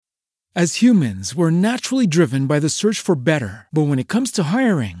As humans, we're naturally driven by the search for better. But when it comes to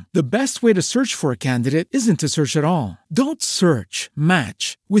hiring, the best way to search for a candidate isn't to search at all. Don't search,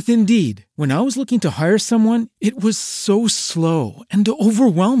 match with Indeed. When I was looking to hire someone, it was so slow and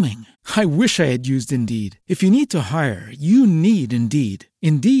overwhelming. I wish I had used Indeed. If you need to hire, you need Indeed.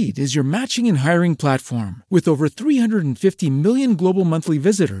 Indeed is your matching and hiring platform with over 350 million global monthly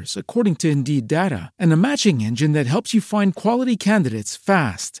visitors, according to Indeed data, and a matching engine that helps you find quality candidates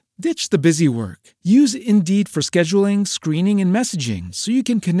fast. Ditch the busy work. Use Indeed for scheduling, screening, and messaging so you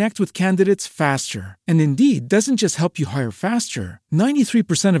can connect with candidates faster. And Indeed doesn't just help you hire faster.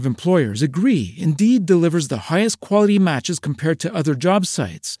 93% of employers agree Indeed delivers the highest quality matches compared to other job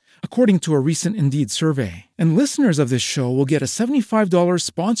sites, according to a recent Indeed survey. And listeners of this show will get a $75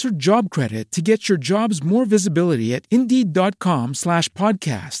 sponsored job credit to get your jobs more visibility at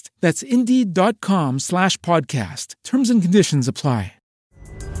Indeed.com/podcast. That's Indeed.com/podcast. Terms and conditions apply.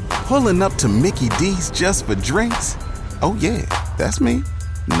 Pulling up to Mickey D's just for drinks? Oh yeah, that's me.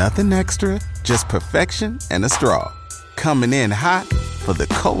 Nothing extra, just perfection and a straw. Coming in hot for the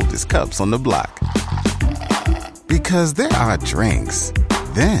coldest cups on the block. Because there are drinks.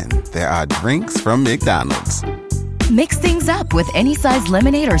 Then there are drinks from McDonald's. Mix things up with any size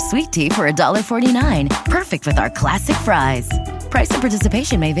lemonade or sweet tea for $1.49. Perfect with our classic fries. Price and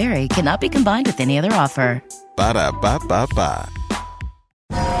participation may vary. Cannot be combined with any other offer. Ba-da-ba-ba-ba.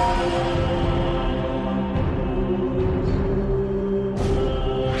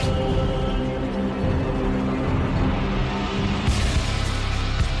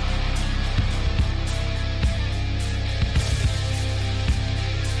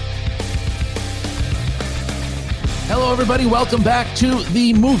 Hello, everybody. Welcome back to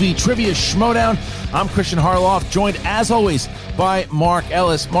the Movie Trivia Schmodown. I'm Christian Harloff, joined, as always, by Mark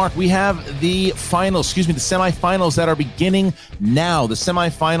Ellis. Mark, we have the semifinals that are beginning now. The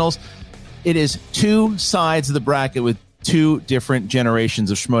semifinals, it is two sides of the bracket with two different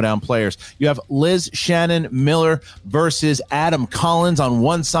generations of Schmodown players. You have Liz Shannon Miller versus Adam Collins on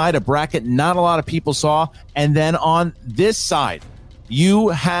one side, a bracket not a lot of people saw. And then on this side, you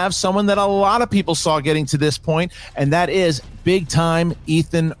have someone that a lot of people saw getting to this point, and that is big-time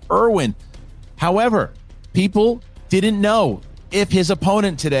Ethan Irwin. However, people didn't know if his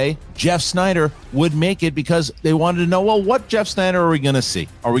opponent today, Jeff Sneider, would make it because they wanted to know, well, what Jeff Sneider are we going to see?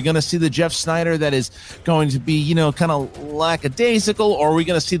 Are we going to see the Jeff Sneider that is going to be, kind of lackadaisical, or are we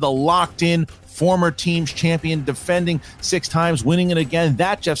going to see the locked-in former team's champion, defending 6 times, winning it again,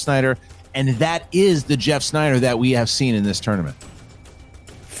 that Jeff Sneider? And that is the Jeff Sneider that we have seen in this tournament.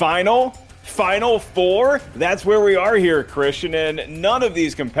 Final four, that's where we are here, Christian, and none of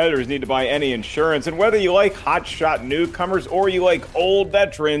these competitors need to buy any insurance. And whether you like hotshot newcomers or you like old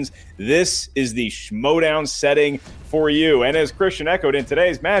veterans, this is the Schmodown setting for you. And as Christian echoed in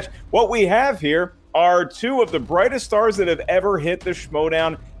today's match, what we have here are two of the brightest stars that have ever hit the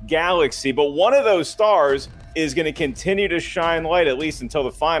Schmodown galaxy. But one of those stars is going to continue to shine light, at least until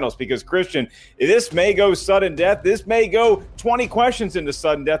the finals, because, Christian, this may go sudden death. This may go 20 questions into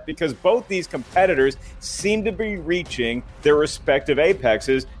sudden death, because both these competitors seem to be reaching their respective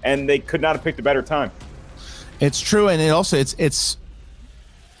apexes, and they could not have picked a better time. It's true, and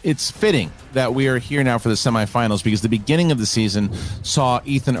it's fitting that we are here now for the semifinals, because the beginning of the season saw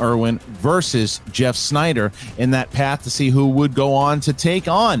Ethan Irwin versus Jeff Sneider in that path to see who would go on to take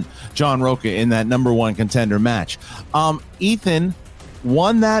on John Rocha in that number one contender match. Ethan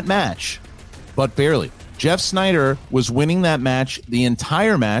won that match, but barely. Jeff Sneider was winning that match, the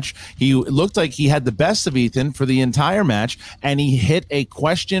entire match. He looked like he had the best of Ethan for the entire match, and he hit a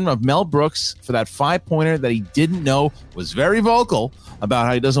question of Mel Brooks for that 5-pointer that he didn't know, was very vocal about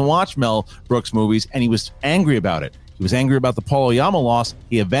how he doesn't watch Mel Brooks movies, and he was angry about it. He was angry about the Paul Oyama loss.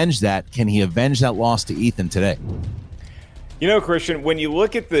 He avenged that. Can he avenge that loss to Ethan today? You know, Christian, when you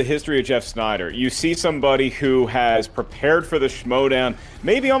look at the history of Jeff Sneider, you see somebody who has prepared for the Schmodown,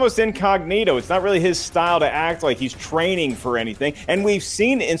 maybe almost incognito. It's not really his style to act like he's training for anything. And we've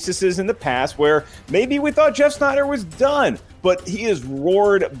seen instances in the past where maybe we thought Jeff Sneider was done, but he has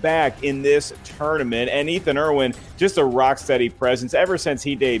roared back in this tournament. And Ethan Irwin, just a rock-steady presence ever since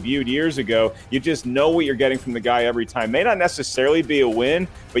he debuted years ago. You just know what you're getting from the guy every time. May not necessarily be a win,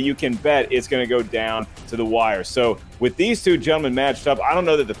 but you can bet it's going to go down to the wire. So with these two gentlemen matched up, I don't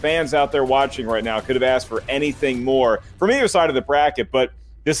know that the fans out there watching right now could have asked for anything more from either side of the bracket, but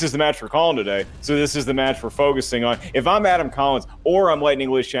this is the match we're calling today, so this is the match we're focusing on. If I'm Adam Collins or I'm Lightning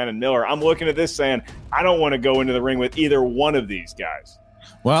Liz Shannon Miller, I'm looking at this saying, I don't want to go into the ring with either one of these guys.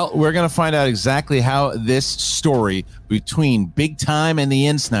 Well, we're going to find out exactly how this story between Big Time and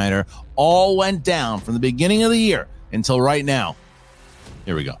the Snyder all went down from the beginning of the year until right now.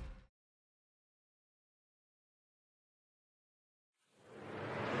 Here we go.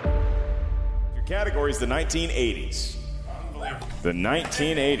 Category is the 1980s. The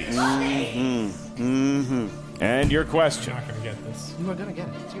 1980s. And your question. I'm not going to get this. You are going to get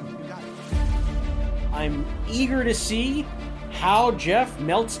it. It's you. You got it. I'm eager to see how Jeff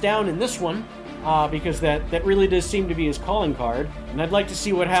melts down in this one, because that really does seem to be his calling card. And I'd like to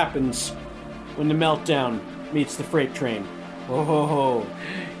see what happens when the meltdown meets the freight train. Oh, ho, ho.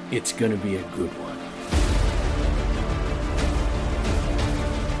 It's going to be a good one.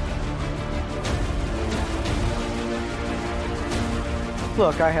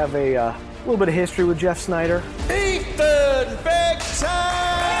 Look, I have a little bit of history with Jeff Snyder. Ethan Big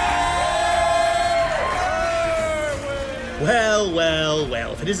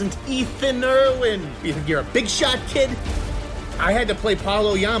Well, if it isn't Ethan Irwin, you think you're a big shot kid? I had to play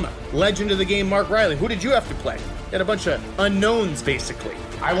Paulo Yama, legend of the game Mark Riley. Who did you have to play? You had a bunch of unknowns, basically.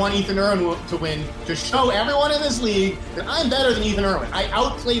 I want Ethan Irwin to win to show everyone in this league that I'm better than Ethan Irwin. I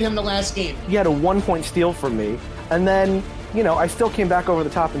outplayed him the last game. He had a 1-point steal from me, and then, I still came back over the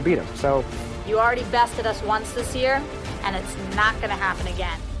top and beat him. So, you already bested us once this year, and it's not going to happen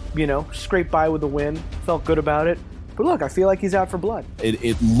again. Scraped by with the win, felt good about it. But look, I feel like he's out for blood.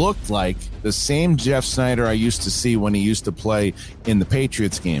 It looked like the same Jeff Snyder I used to see when he used to play in the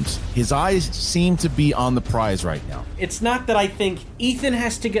Patriots games. His eyes seem to be on the prize right now. It's not that I think Ethan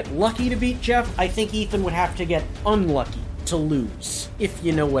has to get lucky to beat Jeff. I think Ethan would have to get unlucky to lose, if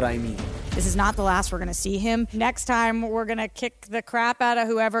you know what I mean. This is not the last we're going to see him. Next time, we're going to kick the crap out of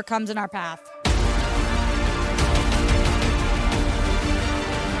whoever comes in our path.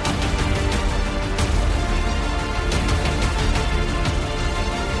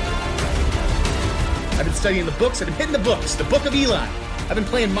 I've been studying the books. I've been hitting the books. The Book of Eli. I've been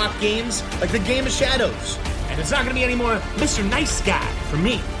playing mock games like the Game of Shadows. And it's not going to be any more Mr. Nice Guy for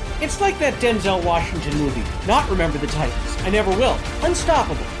me. It's like that Denzel Washington movie, not Remember the Titans. I never will.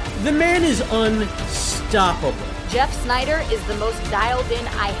 Unstoppable. The man is unstoppable. Jeff Snyder is the most dialed in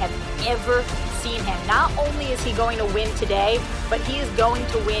I have ever seen him. Not only is he going to win today, but he is going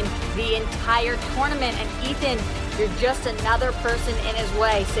to win the entire tournament. And Ethan, you're just another person in his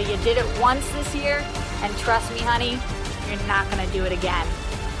way. So you did it once this year, and trust me, honey, you're not going to do it again.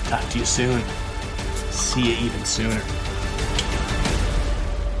 Talk to you soon. See you even sooner.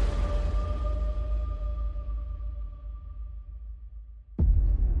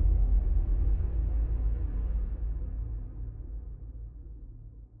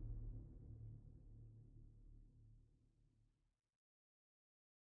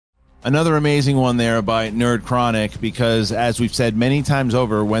 Another amazing one there by Nerd Chronic, because as we've said many times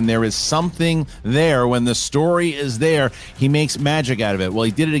over, when there is something there, when the story is there, he makes magic out of it. Well,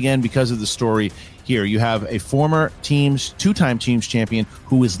 he did it again because of the story here. You have a former two-time teams champion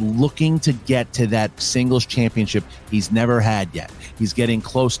who is looking to get to that singles championship he's never had yet. He's getting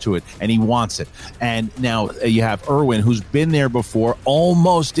close to it, and he wants it. And now you have Irwin, who's been there before,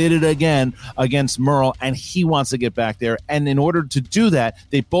 almost did it again against Merle, and he wants to get back there. And in order to do that,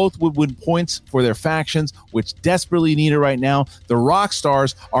 they both would win points for their factions, which desperately need it right now. The Rock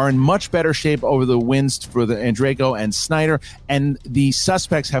Stars are in much better shape over the wins for the Andreyko and Snyder, and the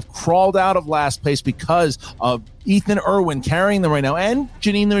Suspects have crawled out of last place because of Ethan Irwin carrying them right now, and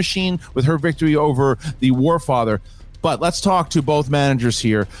Janine the Machine with her victory over the Warfather. But let's talk to both managers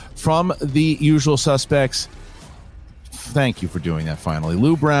here from the Usual Suspects. Thank you for doing that finally.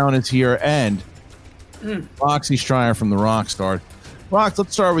 Lou Brown is here, and Roxy Stryer from the Rockstar. Rox,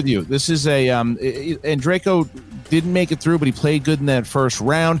 let's start with you. This is Andreyko didn't make it through, but he played good in that first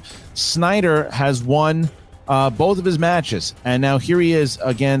round. Snyder has won both of his matches, and now here he is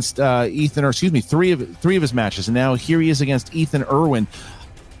against three of his matches, and now here he is against Ethan Irwin.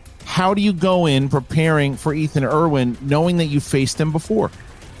 How do you go in preparing for Ethan Irwin, knowing that you faced him before?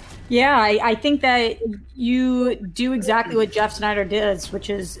 Yeah, I think that you do exactly what Jeff Snyder does, which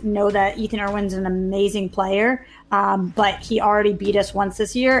is know that Ethan Irwin's an amazing player, but he already beat us once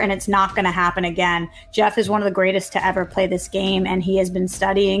this year, and it's not going to happen again. Jeff is one of the greatest to ever play this game, and he has been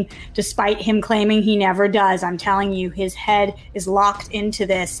studying, despite him claiming he never does. I'm telling you, his head is locked into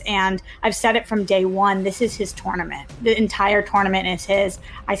this, and I've said it from day one. This is his tournament. The entire tournament is his.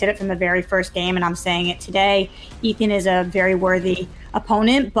 I said it from the very first game, and I'm saying it today. Ethan is a very worthy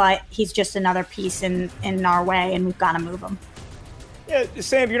opponent, but he's just another piece in our way, and we've got to move him. Yeah,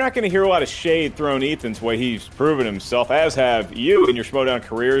 Sam, you're not going to hear a lot of shade thrown Ethan's way. He's proven himself, as have you in your Schmodown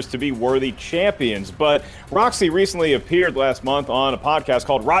careers, to be worthy champions. But Roxy recently appeared last month on a podcast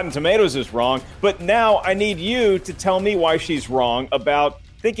called Rotten Tomatoes is Wrong. But now I need you to tell me why she's wrong about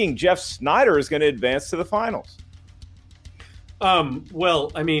thinking Jeff Snyder is going to advance to the finals.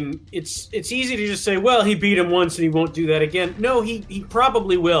 Well, I mean, it's easy to just say, well, he beat him once and he won't do that again. No, he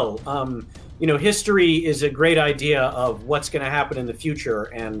probably will. history is a great idea of what's going to happen in the future.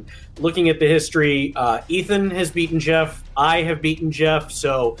 And looking at the history, Ethan has beaten Jeff. I have beaten Jeff.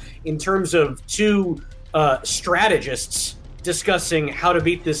 So in terms of two strategists discussing how to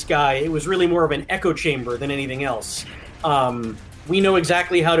beat this guy, it was really more of an echo chamber than anything else. We know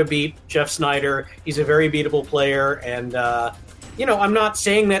exactly how to beat Jeff Snyder. He's a very beatable player. And, I'm not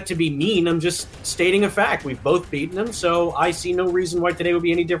saying that to be mean. I'm just stating a fact. We've both beaten him. So I see no reason why today would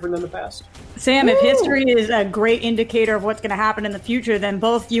be any different than the past. Sam, if history is a great indicator of what's going to happen in the future, then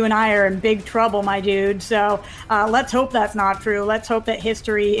both you and I are in big trouble, my dude. So let's hope that's not true. Let's hope that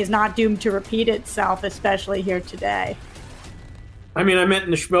history is not doomed to repeat itself, especially here today. I mean, I meant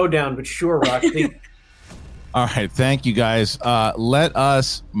in the Schmodown, but sure, Roxy. All right, thank you, guys. Let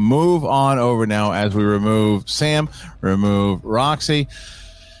us move on over now as we remove Sam, remove Roxy,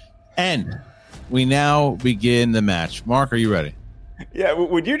 and we now begin the match. Mark, are you ready? Yeah,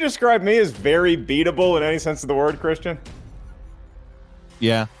 would you describe me as very beatable in any sense of the word, Christian?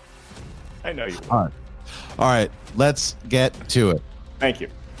 Yeah. I know you would. All right, let's get to it. Thank you.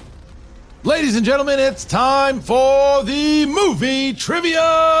 Ladies and gentlemen, it's time for the Movie Trivia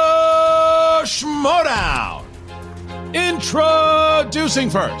Schmodown. Introducing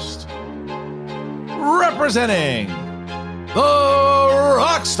first, representing the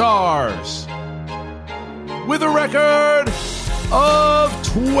Rockstars, with a record of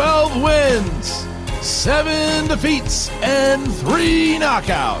 12 wins, 7 defeats, and 3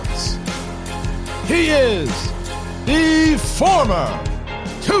 knockouts. He is the former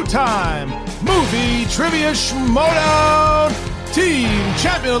 2-time Movie Trivia Schmodown Team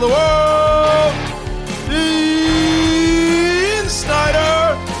Champion of the World, the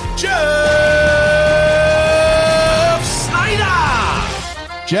Snyder, Jeff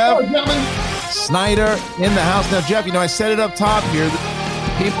Snyder! Jeff Snyder in the house. Now, Jeff, I set it up top here.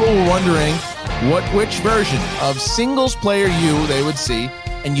 People were wondering which version of singles player you they would see,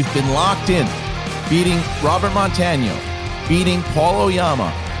 and you've been locked in, beating Robert Montano, beating Paul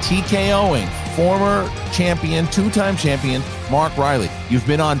Oyama, TKOing former champion, 2-time champion, Mark Riley. You've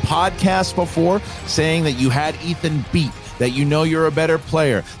been on podcasts before saying that you had Ethan beat, that you're a better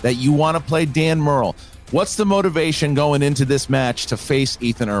player, that you want to play Dan Murrell. What's the motivation going into this match to face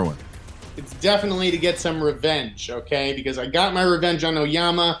Ethan Irwin? It's definitely to get some revenge, okay? Because I got my revenge on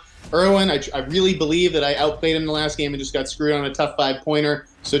Oyama. Irwin, I really believe that I outplayed him in the last game and just got screwed on a tough 5-pointer.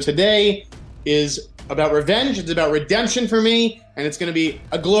 So today is about revenge. It's about redemption for me, and it's going to be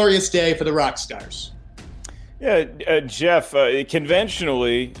a glorious day for the Rockstars. Yeah, Jeff,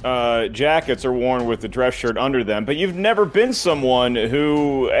 conventionally, jackets are worn with the dress shirt under them, but you've never been someone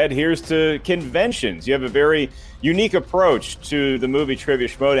who adheres to conventions. You have a very unique approach to the Movie Trivia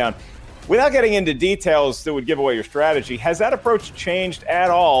Schmodown. Without getting into details that would give away your strategy, has that approach changed at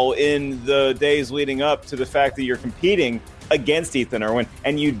all in the days leading up to the fact that you're competing against Ethan Irwin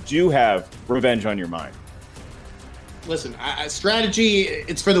and you do have revenge on your mind? Listen, strategy,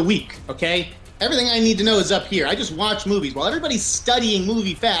 it's for the weak, okay? Everything I need to know is up here. I just watch movies. While everybody's studying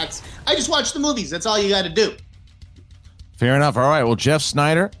movie facts, I just watch the movies. That's all you got to do. Fair enough. All right. Well, Jeff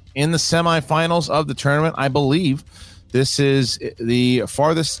Snyder in the semifinals of the tournament. I believe this is the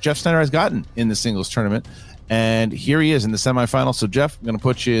farthest Jeff Snyder has gotten in the singles tournament. And here he is in the semifinals. So, Jeff, I'm going to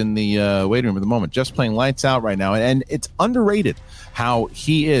put you in the waiting room at the moment. Jeff's playing lights out right now. And it's underrated how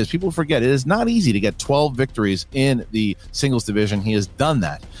he is. People forget it is not easy to get 12 victories in the singles division. He has done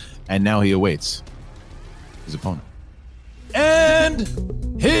that. And now he awaits his opponent. And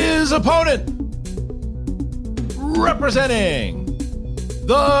his opponent, representing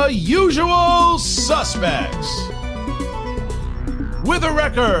the Usual Suspects, with a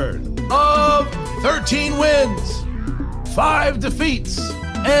record of 13 wins, 5 defeats,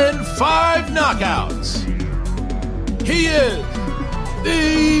 and 5 knockouts. He is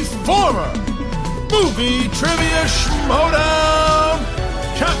the former Movie Trivia Schmodown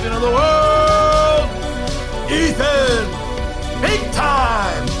Champion of the World, Ethan Big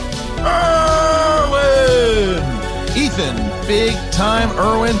Time Irwin. Ethan Big Time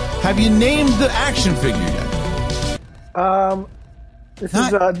Irwin, have you named the action figure yet?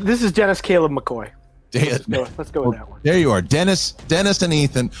 This is Dennis Caleb McCoy. Let's go with that one. There you are. Dennis and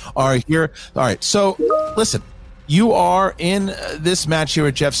Ethan are here. All right. So listen, you are in this match here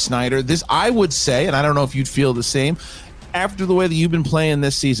with Jeff Snyder. This, I would say, and I don't know if you'd feel the same, after the way that you've been playing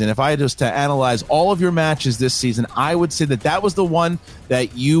this season, if I had just to analyze all of your matches this season, I would say that was the one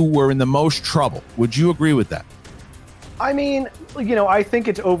that you were in the most trouble. Would you agree with that? I mean, I think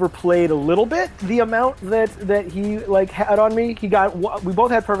it's overplayed a little bit, the amount that he had on me. We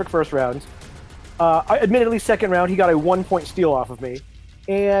both had perfect first rounds. Admittedly, second round, he got a 1-point steal off of me.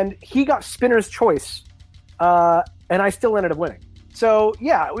 and he got spinner's choice, and I still ended up winning. So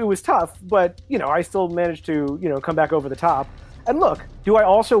yeah, it was tough, but I still managed to come back over the top. And look, do I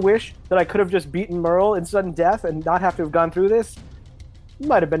also wish that I could have just beaten Merle in sudden death and not have to have gone through this?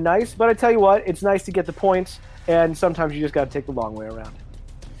 Might have been nice, but I tell you what, it's nice to get the points, and sometimes you just got to take the long way around.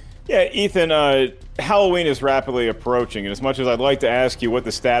 Yeah, Ethan, Halloween is rapidly approaching, and as much as I'd like to ask you what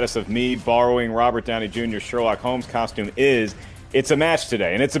the status of me borrowing Robert Downey Jr. Sherlock Holmes costume is, it's a match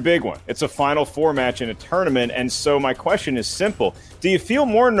today, and it's a big one. It's a Final Four match in a tournament, and so my question is simple. Do you feel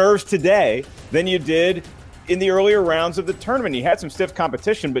more nerves today than you did in the earlier rounds of the tournament? You had some stiff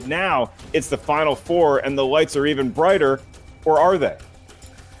competition, but now it's the Final Four, and the lights are even brighter, or are they?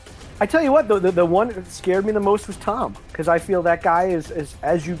 I tell you what, the one that scared me the most was Tom, because I feel that guy is,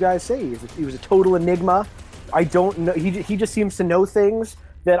 as you guys say, he was a total enigma. I don't know. He just seems to know things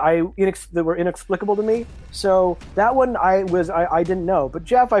that were inexplicable to me. So that one I didn't know. But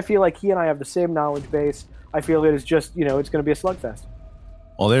Jeff, I feel like he and I have the same knowledge base. I feel it is just it's going to be a slugfest.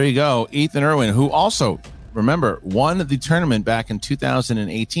 Well, there you go, Ethan Irwin, who also, remember, won the tournament back in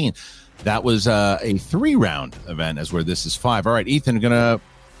 2018. That was a 3-round event, as where this is 5. All right, Ethan, gonna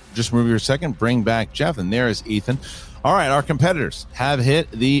just move your second, bring back Jeff, and there is Ethan. All right, our competitors have hit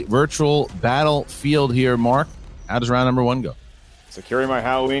the virtual battlefield here. Mark, how does round number 1 go? Securing my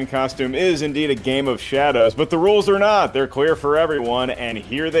Halloween costume is indeed a game of shadows, but the rules are not. They're clear for everyone, and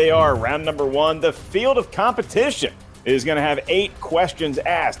here they are. Round number 1, the field of competition is going to have 8 questions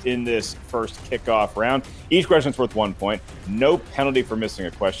asked in this first kickoff round. Each question's worth 1 point. No penalty for missing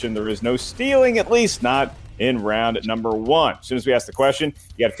a question. There is no stealing, at least not in round number 1. As soon as we ask the question,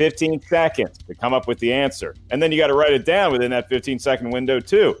 you got 15 seconds to come up with the answer. And then you got to write it down within that 15-second window,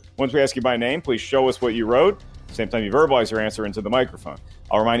 too. Once we ask you by name, please show us what you wrote. Same time you verbalize your answer into the microphone.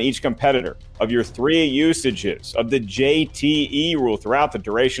 I'll remind each competitor of your 3 usages of the JTE rule throughout the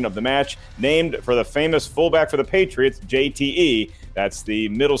duration of the match, named for the famous fullback for the Patriots, JTE. That's the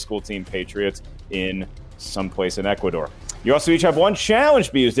middle school team Patriots in someplace in Ecuador. You also each have 1 challenge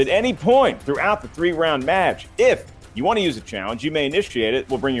to be used at any point throughout the 3-round match. If you want to use a challenge, you may initiate it.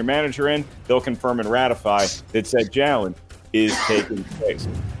 We'll bring your manager in. They'll confirm and ratify that said challenge is taking place.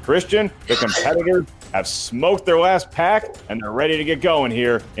 Christian, the competitors have smoked their last pack, and they're ready to get going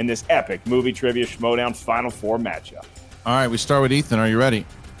here in this epic movie trivia Schmodown Final Four matchup. All right, we start with Ethan. Are you ready?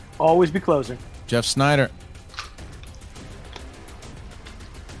 Always be closing. Jeff Snyder.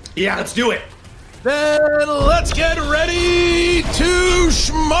 Yeah, let's do it. Then let's get ready to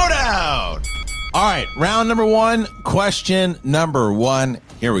Schmodown. All right, round number 1, question number 1.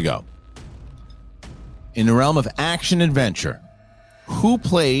 Here we go. In the realm of action-adventure, who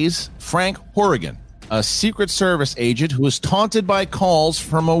plays Frank Horrigan, a Secret Service agent who is taunted by calls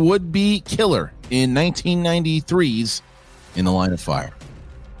from a would-be killer in 1993's In the Line of Fire?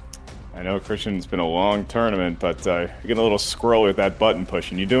 I know, Christian, it's been a long tournament, but you're getting a little squirrely with that button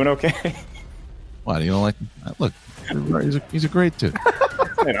pushing. You doing okay? What, you don't like him? Look, he's a great dude.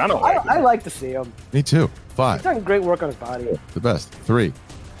 Man, I like to see him. Me too. 5. He's done great work on his body. The best. 3,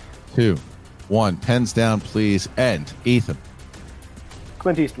 2, 1. Pens down, please. And Ethan.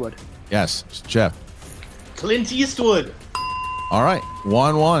 Clint Eastwood. Yes, Jeff. Clint Eastwood. All right,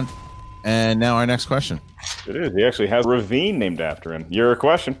 1-1. And now our next question. It is. He actually has a ravine named after him. Your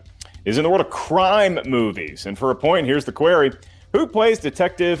question is in the world of crime movies. And for a point, here's the query. Who plays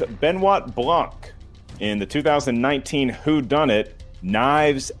Detective Benoit Blanc in the 2019 whodunit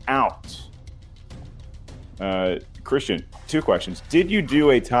Knives Out? Christian, 2 questions. Did you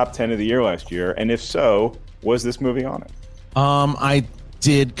do a top 10 of the year last year? And if so, was this movie on it? I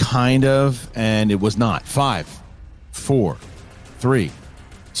did kind of, and it was not. 5, 4, 3,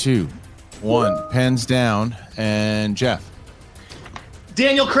 2, 1. Pens down. And Jeff.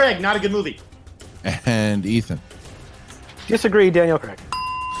 Daniel Craig, not a good movie. And Ethan. Disagree, Daniel Craig.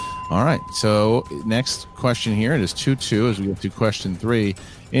 All right, so next question here. It is 2-2 as we get to question 3.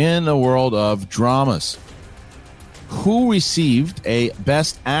 In the world of dramas, who received a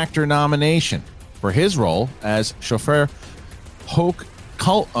Best Actor nomination for his role as chauffeur Hoke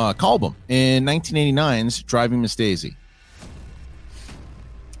Colburn in 1989's Driving Miss Daisy?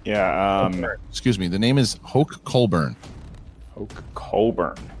 Yeah. Excuse me. The name is Hoke Colburn. Hoke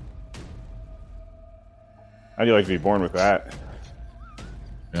Colburn. How'd you like to be born with that?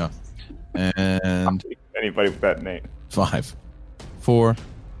 Yeah. And anybody with that name. 5, 4,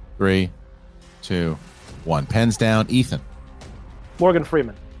 3, 2, 1. Pens down. Ethan. Morgan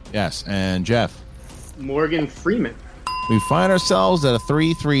Freeman. Yes. And Jeff. Morgan Freeman. We find ourselves at a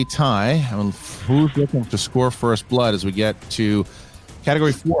 3-3 tie. Who's looking to score first blood as we get to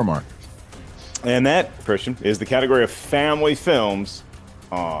category 4, Mark? And that, Christian, is the category of family films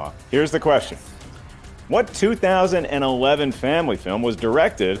Aw. Here's the question. What 2011 family film was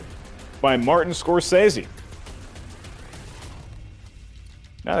directed by Martin Scorsese?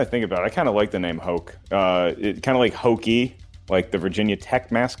 Now that I think about it, I kind of like the name Hoke. It kind of like Hokey, like the Virginia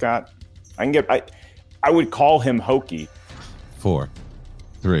Tech mascot. I would call him Hokey. 4,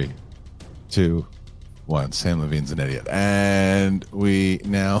 3, 2, 1. Sam Levine's an idiot. And we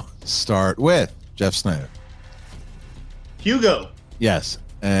now start with Jeff Snyder. Hugo. Yes.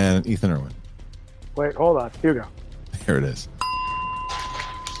 And Ethan Irwin. Wait, hold on. Hugo. Here it is.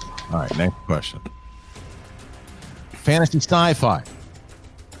 All right, next question. Fantasy sci-fi.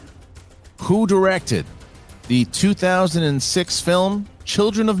 Who directed the 2006 film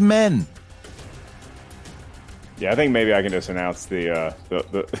Children of Men? Yeah, I think maybe I can just announce the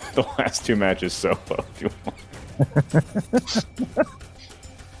last two matches solo if you want.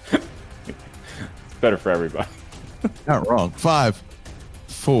 It's better for everybody. Not wrong. 5,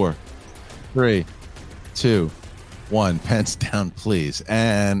 4, 3, 2, 1. Pens down, please.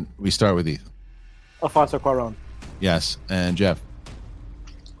 And we start with Ethan. Alfonso Cuarón. Yes. And Jeff.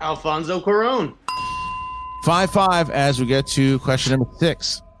 Alfonso Cuarón. 5-5 as we get to question number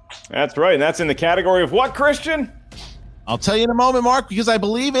 6. That's right, and that's in the category of what, Christian? I'll tell you in a moment, Mark, because I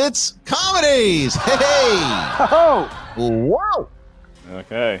believe it's comedies. Hey! Oh! Wow!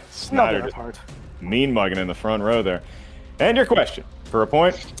 Okay, Snyder just mean mugging in the front row there. And your question, for a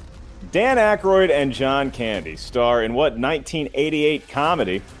point. Dan Aykroyd and John Candy star in what 1988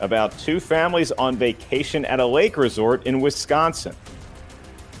 comedy about two families on vacation at a lake resort in Wisconsin?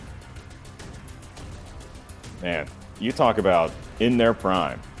 Man, you talk about in their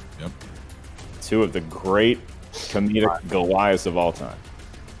prime. Yep. Two of the great comedic Goliaths of all time.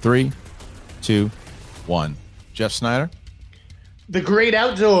 3, 2, 1. Jeff Snyder? The Great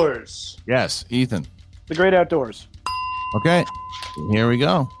Outdoors. Yes. Ethan? The Great Outdoors. Okay. Here we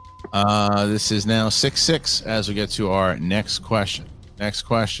go. This is now 6-6 as we get to our next question. Next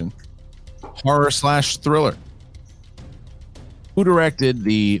question. Horror/thriller. Who directed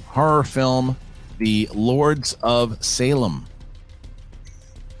the horror film The Lords of Salem?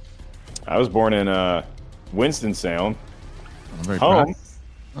 I was born in Winston-Salem, I'm very home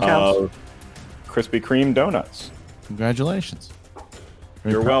proud. of Krispy Kreme donuts. Congratulations.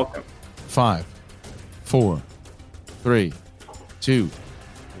 Very You're proud. welcome. 5, 4, 3, 2,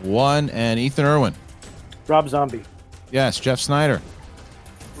 1. And Ethan Irwin. Rob Zombie. Yes. Jeff Snyder.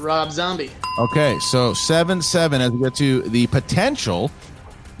 Rob Zombie. Okay, so 7-7 as we get to the potential.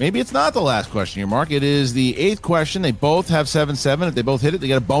 Maybe it's not the last question here, Mark. It is the 8th question. They both have 7-7. If they both hit it, they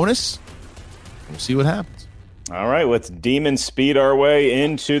get a bonus. We'll see what happens. All right, let's demon speed our way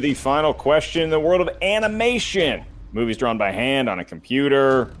into the final question in the world of animation. Movies drawn by hand on a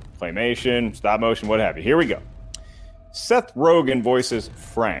computer, claymation, stop motion, what have you. Here we go. Seth Rogen voices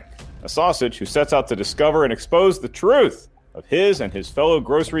Frank, a sausage who sets out to discover and expose the truth of his and his fellow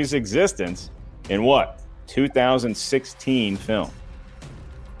groceries' existence in what 2016 film?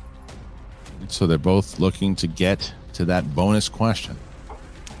 So they're both looking to get to that bonus question.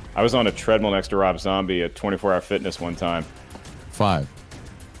 I was on a treadmill next to Rob Zombie at 24 Hour Fitness one time. 5,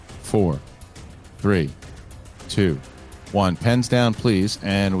 4, 3, 2, 1. Pens down, please.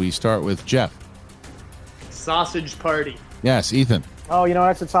 And we start with Jeff. Sausage Party. Yes, Ethan. Oh, you know,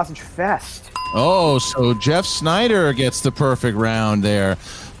 that's a Sausage Fest. Oh, so Jeff Snyder gets the perfect round there.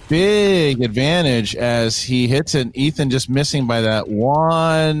 Big advantage as he hits it. Ethan just missing by that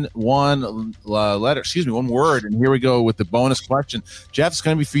one letter, one word. And here we go with the bonus question. Jeff, it's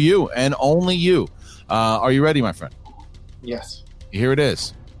going to be for you and only you. Are you ready, my friend? Yes. Here it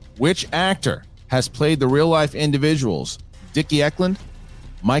is. Which actor has played the real-life individuals Dickie Eklund,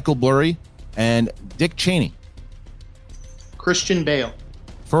 Michael Burry, and Dick Cheney? Christian Bale.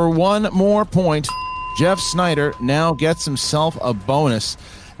 For one more point, Jeff Snyder now gets himself a bonus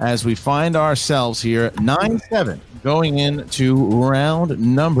as we find ourselves here 9-7 going into round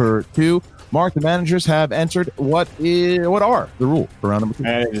number 2. Mark, the managers have entered. What are the rules for round number 2?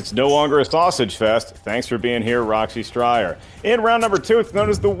 And it's no longer a sausage fest. Thanks for being here, Roxy Stryer. In round number 2, it's known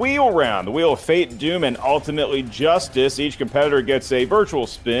as the wheel round. The wheel of fate, doom, and ultimately justice. Each competitor gets a virtual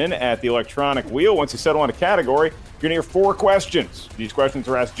spin at the electronic wheel. Once you settle on a category, you're going to hear 4 questions. These questions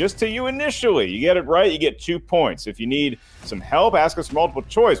are asked just to you initially. You get it right, you get 2 points. If you need some help, ask us multiple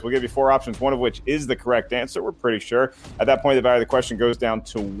choice. We'll give you 4 options, one of which is the correct answer. We're pretty sure. At that point, the value of the question goes down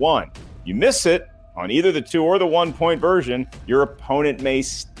to 1. You miss it on either the 2 or the 1 point version, your opponent may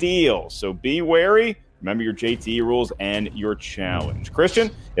steal. So be wary. Remember your JTE rules and your challenge.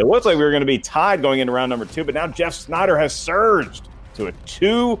 Christian, it looks like we were going to be tied going into round number 2, but now Jeff Snyder has surged to a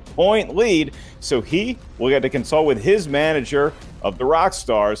 2-point lead. So he will get to consult with his manager of the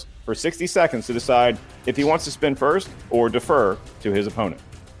Rockstars for 60 seconds to decide if he wants to spin first or defer to his opponent.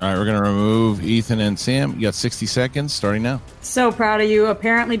 All right, we're going to remove Ethan and Sam. You got 60 seconds starting now. So proud of you.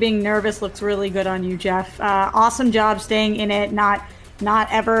 Apparently being nervous looks really good on you, Jeff. Awesome job staying in it, not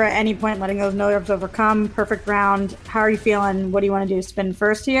ever at any point letting those nerves overcome. Perfect round. How are you feeling? What do you want to do? Spin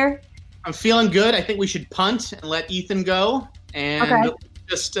first here? I'm feeling good. I think we should punt and let Ethan go and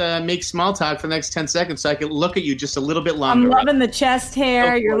just make small talk for the next 10 seconds so I can look at you just a little bit longer. I'm loving the chest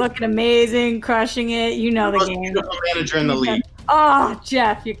hair. You're looking amazing, crushing it. You know the game. Beautiful manager in the league. Oh,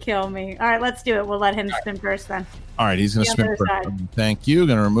 Jeff, you kill me. All right, let's do it. We'll let him spin first then. All right, he's going to spin first. Thank you.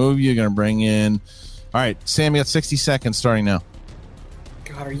 Going to remove you. Going to bring in. All right, Sam, you got 60 seconds starting now.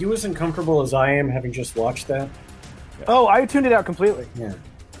 God, are you as uncomfortable as I am having just watched that? Oh, I tuned it out completely. Yeah.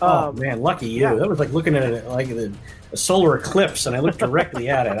 Oh, man, lucky you. Yeah. That was like looking at it like a solar eclipse, and I looked directly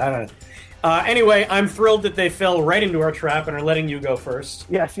at it. I don't know. Anyway, I'm thrilled that they fell right into our trap and are letting you go first.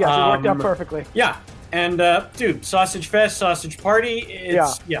 Yes, it worked out perfectly. Yeah. And, dude, sausage fest, sausage party.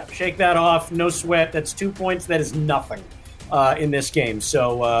 Shake that off. No sweat. That's 2 points. That is nothing in this game.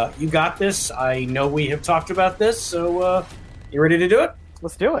 So you got this. I know we have talked about this. So you ready to do it?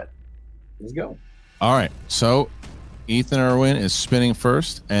 Let's do it. Let's go. All right. So Ethan Irwin is spinning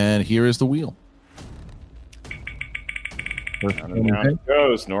first, and here is the wheel. It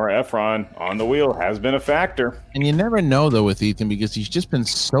goes. Nora Ephron on the wheel has been a factor. And you never know, though, with Ethan, because he's just been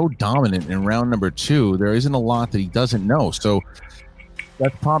so dominant in round number 2. There isn't a lot that he doesn't know. So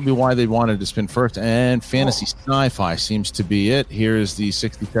that's probably why they wanted to spin first. And fantasy sci-fi seems to be it. Here is the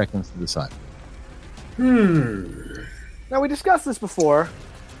 60 seconds to decide. Now, we discussed this before.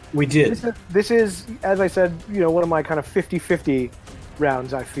 We did. This is, as I said, one of my kind of 50-50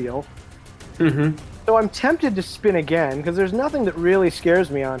 rounds, I feel. Mm-hmm. So I'm tempted to spin again because there's nothing that really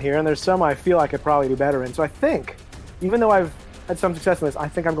scares me on here, and there's some I feel I could probably do better in. So I think, even though I've had some success in this, I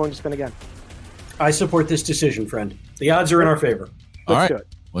think I'm going to spin again. I support this decision, friend. The odds are in our favor. Let's do it.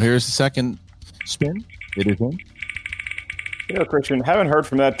 Well, here's the second spin. It is in. Christian, haven't heard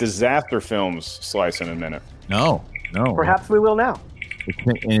from that Disaster Films slice in a minute. No. Perhaps we will now.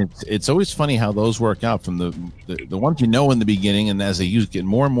 It's always funny how those work out from the ones in the beginning, and as they get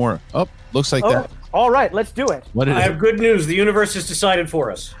more and more. Oh, looks like that. All right, let's do it. I have good news. The universe has decided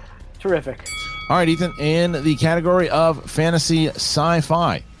for us. Terrific. All right, Ethan, in the category of fantasy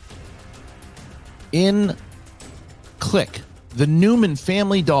sci-fi, in Click, the Newman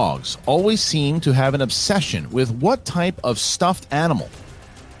family dogs always seem to have an obsession with what type of stuffed animal?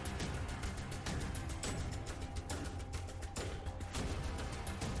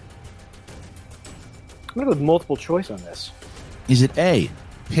 I'm going to go with multiple choice on this. Is it A,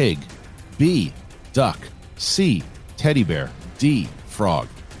 pig, B, duck, C, teddy bear, D, frog?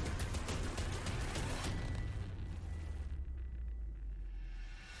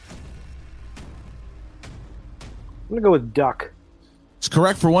 I'm going to go with duck. It's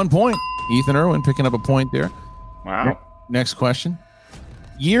correct for 1 point. Ethan Irwin picking up a point there. Wow. Next question.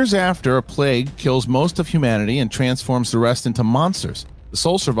 Years after a plague kills most of humanity and transforms the rest into monsters, the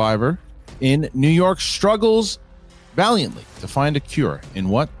sole survivor in New York struggles valiantly to find a cure in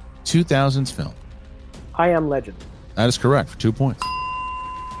what 2000s film? I Am Legend. That is correct for 2 points.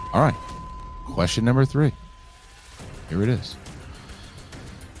 All right. Question number 3. Here it is.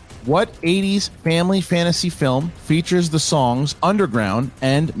 What 80s family fantasy film features the songs Underground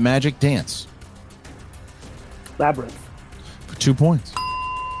and Magic Dance? Labyrinth. For 2 points.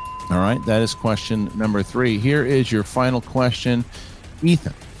 All right. That is question number 3. Here is your final question,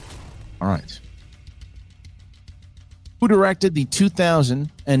 Ethan. All right. Who directed the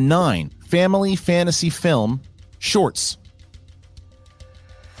 2009 family fantasy film Shorts?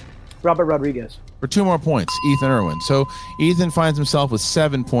 Robert Rodriguez. For 2 more points, Ethan Irwin. So Ethan finds himself with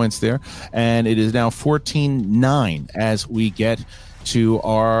 7 points there, and it is now 14-9 as we get to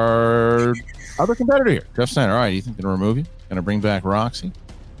our other competitor here, Jeff Snyder. All right, Ethan, going to remove you. Going to bring back Roxy.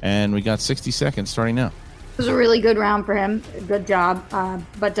 And we got 60 seconds starting now. It was a really good round for him. Good job.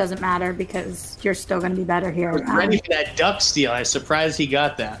 But doesn't matter because you're still going to be better here. I was ready for that duck steal. I was surprised he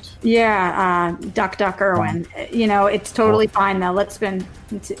got that. Yeah, Duck Irwin. It's totally fine, though. Let's spin.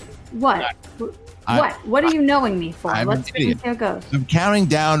 What? What are you knowing me for? Let's see how it goes. I'm counting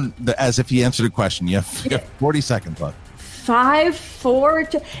down as if he answered a question. You have 40 seconds left. 5, 4,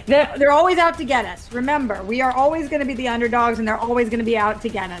 2. They're always out to get us. Remember, we are always going to be the underdogs, and they're always going to be out to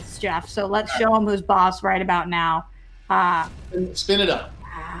get us, Jeff. So let's show them who's boss right about now. Spin it up.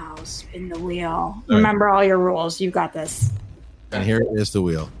 Wow, spin the wheel. Remember all your rules. You got this. And here is the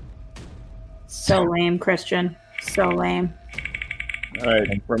wheel. So lame, Christian. So lame. All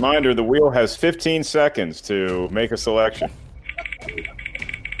right. Reminder: the wheel has 15 seconds to make a selection.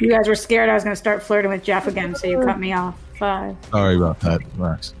 You guys were scared I was going to start flirting with Jeff again, so you cut me off. 5. Sorry about that,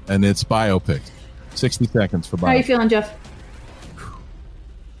 Max. And it's biopic. 60 seconds for biopic. How you feeling, Jeff?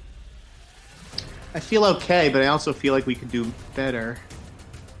 I feel okay, but I also feel like we could do better.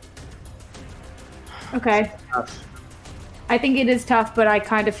 Okay. I think it is tough, but I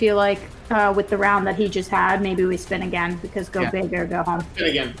kind of feel like with the round that he just had, maybe we spin again because go big or go home. Spin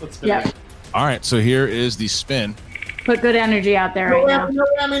again. Let's spin again. All right, so here is the spin. Put good energy out there right now. No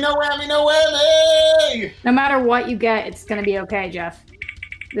whammy, no whammy, no whammy! No matter what you get, it's going to be okay, Jeff.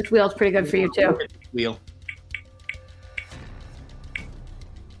 This wheel's pretty good for you, too. Wheel.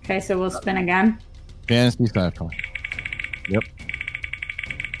 Okay, so we'll spin again. Fantasy sci-fi. Yep.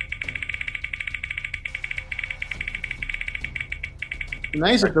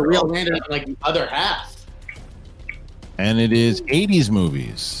 Nice if the wheel landed on like the other half. And it is 80s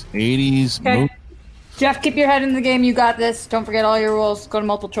movies. 80s movies. Jeff, keep your head in the game. You got this. Don't forget all your rules. Go to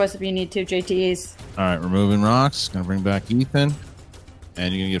multiple choice if you need to. JTEs. All right, removing rocks. Going to bring back Ethan.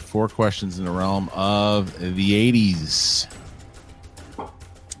 And you're going to get 4 questions in the realm of the 80s.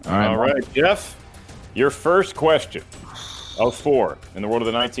 All right, Jeff. Your first question of 4 in the world of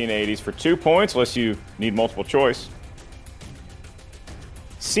the 1980s for 2 points, unless you need multiple choice.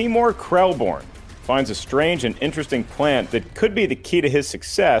 Seymour Krelborn finds a strange and interesting plant that could be the key to his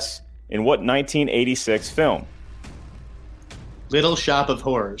success in what 1986 film? Little Shop of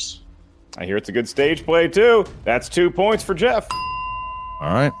Horrors. I hear it's a good stage play, too. That's 2 points for Jeff.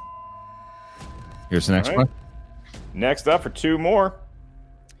 All right. Here's the next one. Next up for 2 more.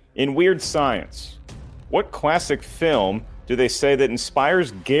 In Weird Science, what classic film do they say that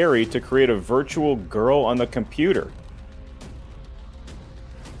inspires Gary to create a virtual girl on the computer?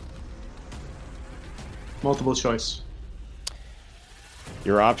 Multiple choice.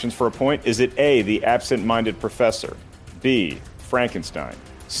 Your options for a point. Is it A, The Absent-Minded Professor, B, Frankenstein,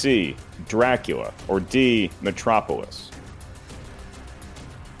 C, Dracula, or D, Metropolis?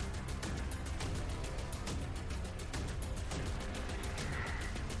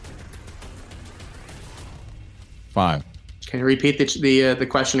 Five. Can you repeat the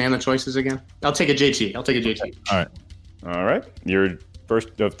question and the choices again? I'll take a JT. All right. Your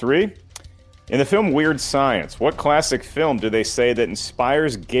first of 3. In the film Weird Science, what classic film do they say that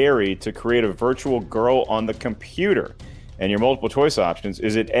inspires Gary to create a virtual girl on the computer? And your multiple choice options,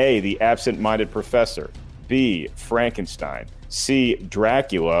 is it A, The Absent-Minded Professor, B, Frankenstein, C,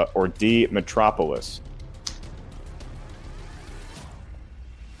 Dracula, or D, Metropolis?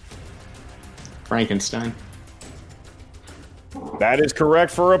 Frankenstein. That is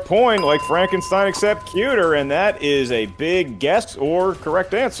correct for a point, like Frankenstein except cuter, and that is a big guess or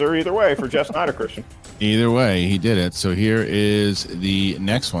correct answer either way for Jeff Snyder, Christian. Either way, he did it. So here is the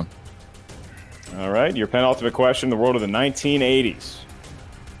next one. All right, your penultimate question, the world of the 1980s.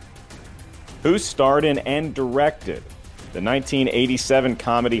 Who starred in and directed the 1987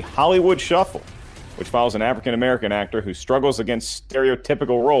 comedy Hollywood Shuffle, which follows an African-American actor who struggles against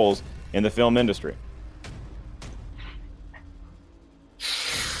stereotypical roles in the film industry?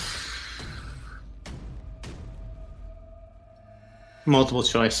 Multiple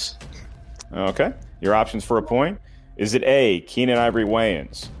choice. Okay. Your options for a point. Is it A, Keenen Ivory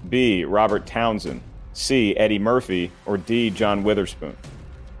Wayans, B, Robert Townsend, C, Eddie Murphy, or D, John Witherspoon?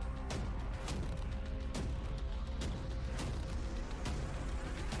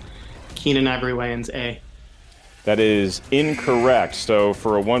 Keenen Ivory Wayans, A. That is incorrect. So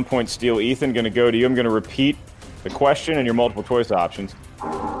for a 1-point steal, Ethan, going to go to you. I'm going to repeat the question and your multiple choice options.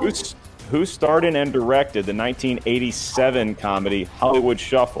 Who starred in and directed the 1987 comedy Hollywood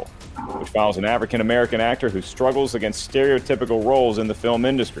Shuffle, which follows an African-American actor who struggles against stereotypical roles in the film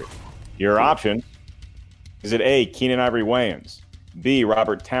industry? Your option, is it A, Keenen Ivory Wayans, B,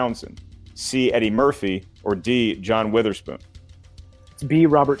 Robert Townsend, C, Eddie Murphy, or D, John Witherspoon? It's B,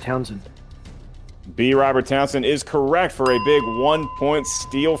 Robert Townsend. B, Robert Townsend is correct for a big 1-point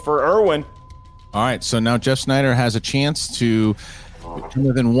steal for Irwin. All right, so now Jeff Snyder has a chance to come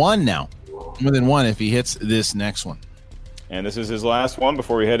within 1 now. Within 1 if he hits this next one. And this is his last one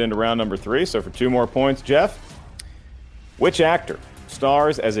before we head into round number 3. So for 2 more points, Jeff, which actor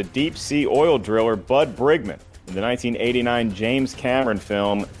stars as a deep-sea oil driller Bud Brigman in the 1989 James Cameron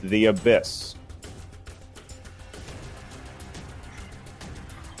film The Abyss?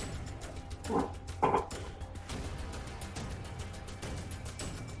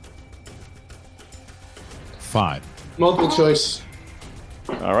 Five. Multiple choice.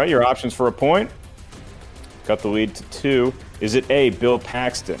 All right, your options for a point. Cut the lead to 2. Is it A, Bill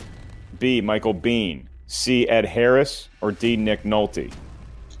Paxton, B, Michael Biehn, C. Ed Harris, or D. Nick Nolte?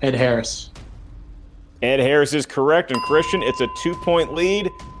 Ed Harris. Ed Harris is correct, and Christian, it's a 2-point lead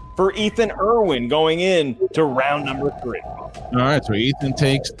for Ethan Irwin going in to round number 3. All right, so Ethan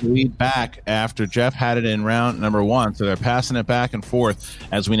takes the lead back after Jeff had it in round number 1. So they're passing it back and forth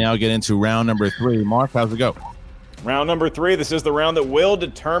as we now get into round number 3. Mark, how's it go? Round number 3, this is the round that will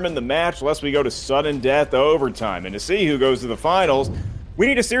determine the match unless we go to sudden death overtime. And to see who goes to the finals, we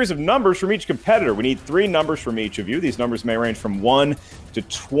need a series of numbers from each competitor. We need 3 numbers from each of you. These numbers may range from 1 to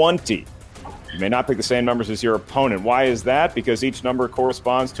 20. You may not pick the same numbers as your opponent. Why is that? Because each number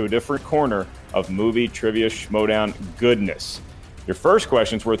corresponds to a different corner of movie trivia schmodown goodness. Your first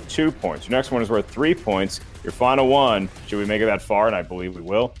question is worth 2 points. Your next one is worth 3 points. Your final one, should we make it that far, and I believe we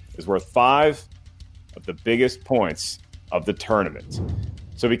will, is worth 5 of the biggest points of the tournament.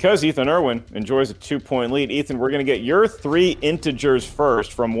 So because Ethan Irwin enjoys a 2-point lead, Ethan, we're going to get your 3 integers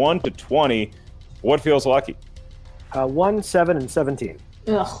first from 1 to 20. What feels lucky? 1, 7, and 17.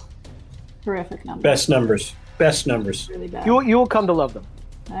 Ugh. Horrific numbers. Best numbers. Best numbers. Really bad. You will come to love them.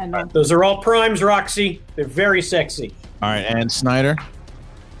 I know. Those are all primes, Roxy. They're very sexy. All right, and Snyder?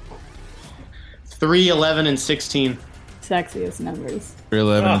 3, 11, and 16. Sexiest numbers.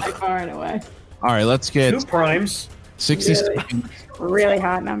 311. By far and away. All right, let's get 2 primes. 60 Really? seconds. Really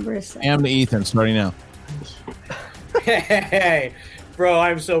hot numbers. Sam to Ethan, starting now. Hey, bro,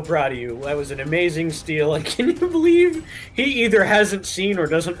 I'm so proud of you. That was an amazing steal. And can you believe he either hasn't seen or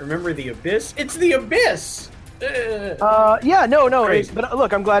doesn't remember The Abyss? It's The Abyss! Yeah, no. But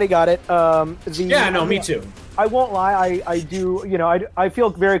look, I'm glad he got it. Me too. I won't lie. I do. I feel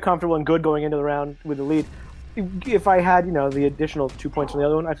very comfortable and good going into the round with the lead. If I had, the additional 2 points on the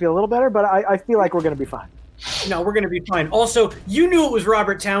other one, I'd feel a little better. But I feel like we're going to be fine. No, we're going to be fine. Also, you knew it was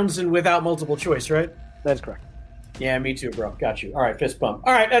Robert Townsend without multiple choice, right? That's correct. Yeah, me too, bro. Got you. All right, fist bump.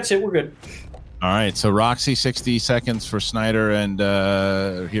 All right, that's it. We're good. All right, so Roxy, 60 seconds for Snyder, and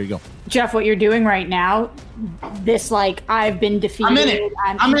here you go. Jeff, what you're doing right now, this, I've been defeated. I'm in it.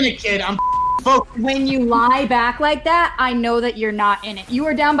 I'm in it, kid. I'm focused. When you lie back like that, I know that you're not in it. You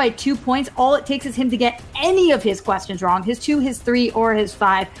are down by 2 points. All it takes is him to get any of his questions wrong, his 2, his 3, or his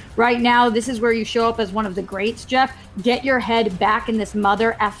 5. Right now, this is where you show up as one of the greats, Jeff. Get your head back in this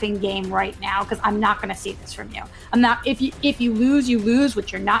mother effing game right now, because I'm not going to see this from you. I'm not. If you lose, you lose,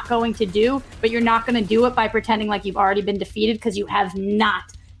 which you're not going to do, but you're not going to do it by pretending like you've already been defeated, because you have not.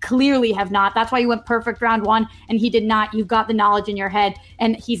 Clearly have not. That's why you went perfect round 1 and he did not. You've got the knowledge in your head,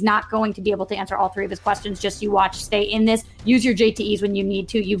 and he's not going to be able to answer all 3 of his questions. Just you watch, stay in this, use your JTEs when you need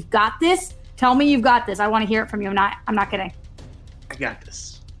to. You've got this. Tell me you've got this. I want to hear it from you. I'm not kidding. I got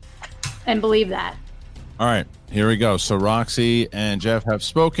this. And believe that. All right, here we go. So Roxy and Jeff have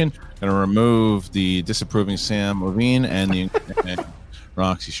spoken. Going to remove the disapproving Sam Levine and the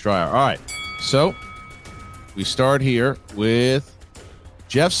Roxy Stryer. All right, so we start here with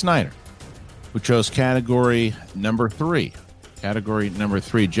Jeff Snyder, who chose category number 3. Category number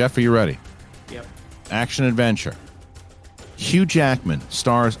 3. Jeff, are you ready? Yep. Action adventure. Hugh Jackman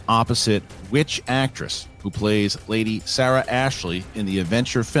stars opposite which actress who plays Lady Sarah Ashley in the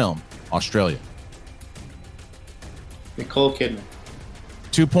adventure film Australia? Nicole Kidman.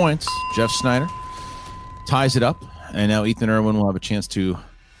 2 points. Jeff Snyder ties it up, and now Ethan Irwin will have a chance to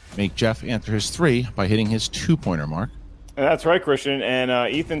make Jeff answer his 3 by hitting his 2-pointer mark. That's right, Christian. And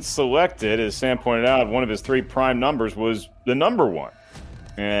Ethan selected, as Sam pointed out, one of his 3 prime numbers was the number 1.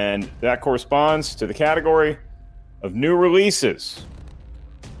 And that corresponds to the category of new releases.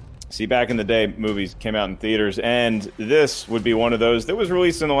 See, back in the day, movies came out in theaters, and this would be one of those that was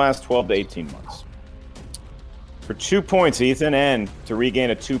released in the last 12 to 18 months. For 2 points, Ethan, and to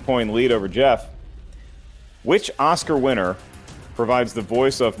regain a 2-point lead over Jeff, which Oscar winner provides the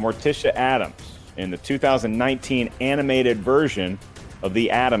voice of Morticia Addams in the 2019 animated version of The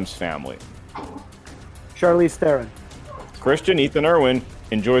Addams Family? Charlize Theron. Christian, Ethan Irwin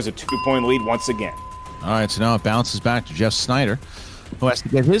enjoys a 2-point lead once again. All right, so now it bounces back to Jeff Snyder, who has to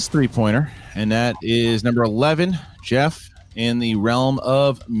get his 3-pointer, and that is number 11, Jeff, in the realm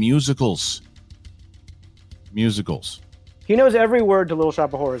of musicals. Musicals. He knows every word to Little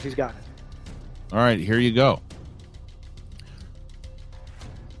Shop of Horrors. He's got it. All right, here you go.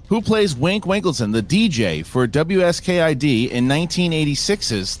 Who plays Wink Winkleson, the DJ for WSKID in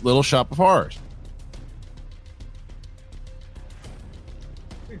 1986's Little Shop of Horrors?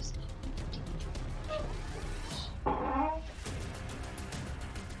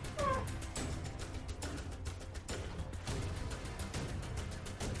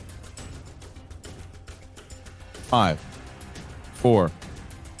 Five, 4,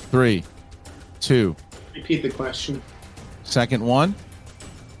 3, 2. Repeat the question. Second one.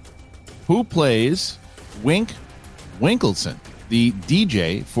 Who plays Wink Winkleson, the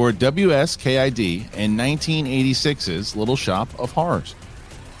DJ for WSKID in 1986's Little Shop of Horrors?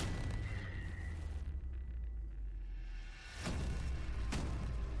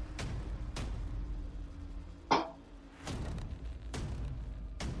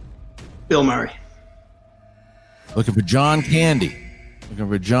 Bill Murray. Looking for John Candy.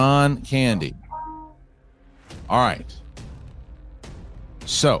 All right.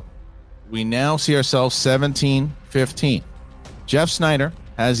 So we now see ourselves 17-15. Jeff Snyder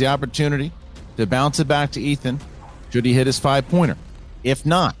has the opportunity to bounce it back to Ethan should he hit his 5-pointer. If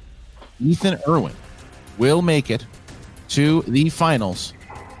not, Ethan Irwin will make it to the finals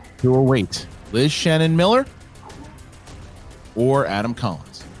to await Liz Shannon Miller or Adam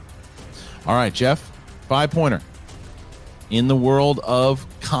Collins. All right, Jeff, 5-pointer. In the world of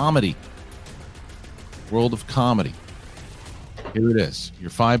comedy. Here it is, your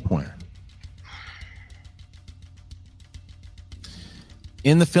 5-pointer.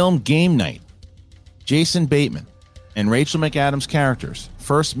 In the film Game Night, Jason Bateman and Rachel McAdams' characters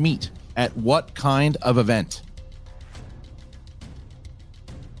first meet at what kind of event?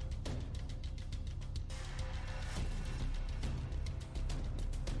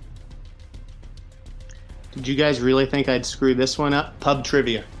 Did you guys really think I'd screw this one up? Pub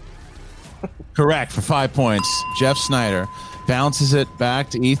trivia. Correct, for 5 points. Jeff Snyder bounces it back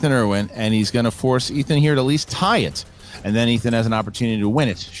to Ethan Irwin, and he's going to force Ethan here to at least tie it. And then Ethan has an opportunity to win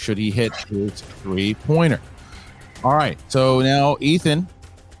it should he hit his 3-pointer. All right, so now Ethan,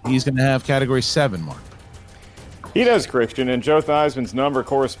 he's going to have category 7, Mark. He does, Christian, and Joe Theismann's number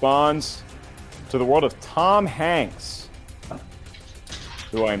corresponds to the world of Tom Hanks,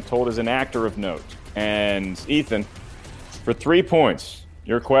 who I am told is an actor of note. And Ethan, for 3 points,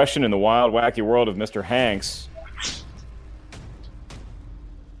 your question in the wild, wacky world of Mr. Hanks.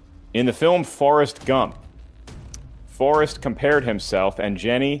 In the film Forrest Gump, Forrest compared himself and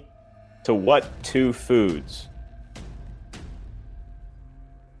Jenny to what 2 foods?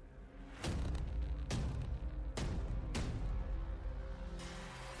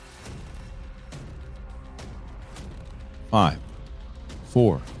 Five,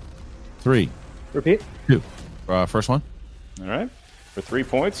 4, 3. Repeat. 2. First one. All right. For 3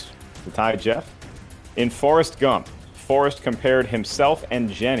 points, to tie Jeff. In Forrest Gump, Forrest compared himself and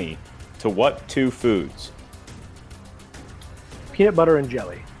Jenny to what 2 foods? Peanut butter and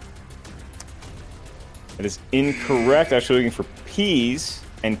jelly. It is incorrect. Actually looking for peas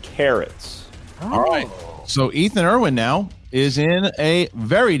and carrots. All right. So Ethan Irwin now is in a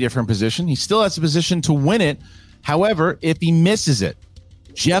very different position. He still has a position to win it. However, if he misses it,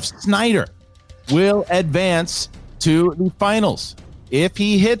 Jeff Snyder will advance to the finals. If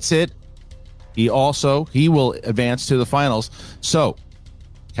he hits it, he will advance to the finals. So,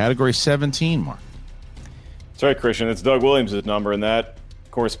 category 17, Mark. That's right, Christian. It's Doug Williams' number, and that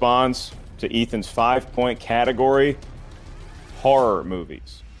corresponds to Ethan's 5-point category, horror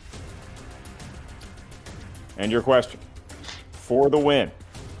movies. And your question, for the win,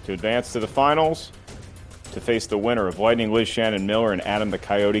 to advance to the finals, to face the winner of Lightning Liz Shannon Miller and Adam the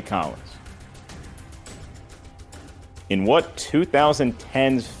Coyote Collins. In what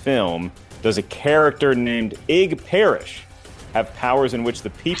 2010's film does a character named Ig Parrish have powers in which the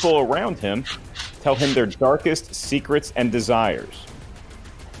people around him tell him their darkest secrets and desires?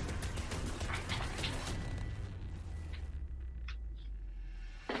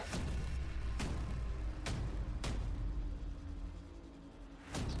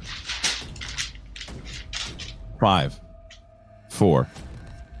 Five, 4,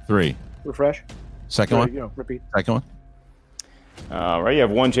 3. Refresh. Second one. Repeat. Second one. All right, you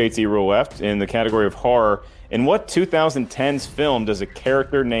have one JT rule left in the category of horror. In what 2010's film does a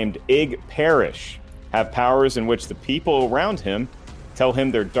character named Ig Parrish have powers in which the people around him tell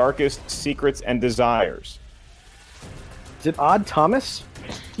him their darkest secrets and desires? Is it Odd Thomas?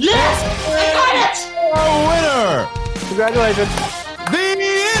 Yes! I got it! Winner! Congratulations.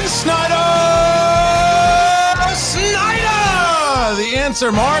 The Snyder! The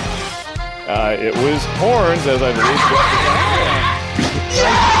answer, Mark? It was horns, as I believe.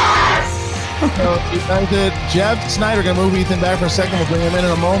 Yes! So, Jeff Snyder going to move Ethan back for a second. We'll bring him in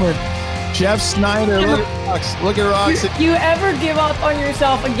a moment. Jeff Snyder, look at Rocks. Look at Rocks. You ever give up on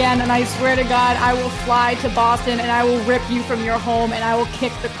yourself again, and I swear to God, I will fly to Boston and I will rip you from your home and I will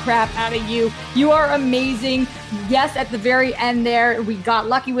kick the crap out of you. You are amazing. Yes, at the very end there, we got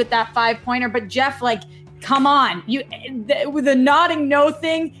lucky with that 5-pointer, but Jeff, come on. With the nodding no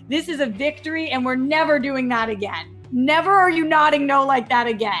thing, this is a victory, and we're never doing that again. Never are you nodding no like that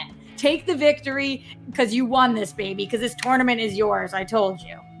again. Take the victory because you won this, baby, because this tournament is yours. I told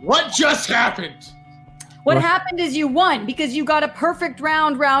you. What just happened? What happened is you won because you got a perfect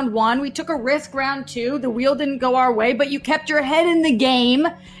round 1. We took a risk round 2. The wheel didn't go our way, but you kept your head in the game,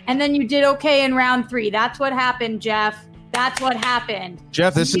 and then you did okay in round 3. That's what happened, Jeff. That's what happened.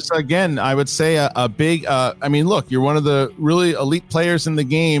 Jeff, this is, again, I would say a big, look, you're one of the really elite players in the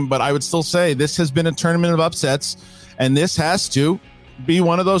game, but I would still say this has been a tournament of upsets, and this has to be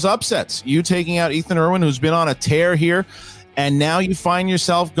one of those upsets. You taking out Ethan Irwin, who's been on a tear here, and now you find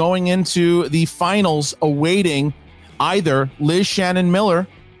yourself going into the finals awaiting either Liz Shannon Miller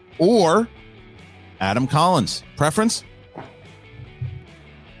or Adam Collins. Preference?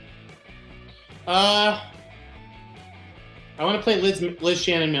 I want to play Liz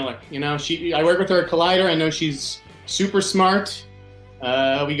Shannon Miller. You know, I work with her at Collider. I know she's super smart.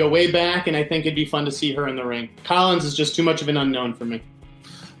 We go way back, and I think it'd be fun to see her in the ring. Collins is just too much of an unknown for me.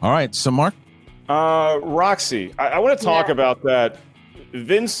 All right, so Mark? Roxy, I want to talk about that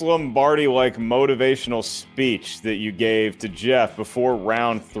Vince Lombardi-like motivational speech that you gave to Jeff before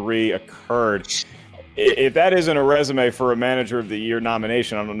round 3 occurred. If that isn't a resume for a Manager of the Year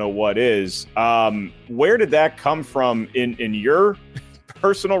nomination, I don't know what is. Where did that come from in your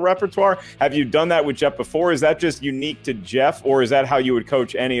personal repertoire? Have you done that with Jeff before? Is that just unique to Jeff, or is that how you would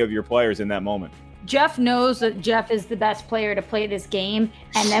coach any of your players in that moment? Jeff knows that Jeff is the best player to play this game.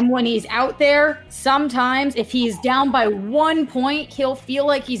 And then when he's out there, sometimes if he's down by 1 point, he'll feel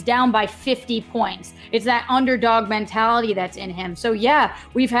like he's down by 50 points. It's that underdog mentality that's in him. So yeah,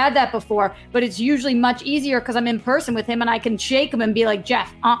 we've had that before, but it's usually much easier because I'm in person with him and I can shake him and be like,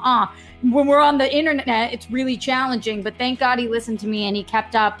 Jeff, When we're on the internet, it's really challenging, but thank God he listened to me and he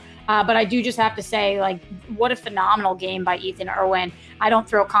kept up. But I do just have to say, like, what a phenomenal game by Ethan Irwin. I don't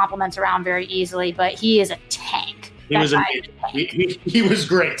throw compliments around very easily, but he is a tank. He was amazing. He was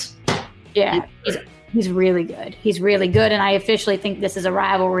great. Yeah, he's really good. He's really good, and I officially think this is a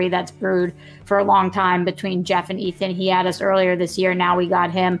rivalry that's brewed for a long time between Jeff and Ethan. He had us earlier this year. Now we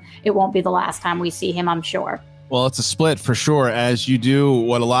got him. It won't be the last time we see him, I'm sure. Well, it's a split for sure, as you do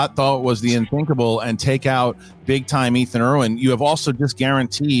what a lot thought was the unthinkable and take out big-time Ethan Irwin. You have also just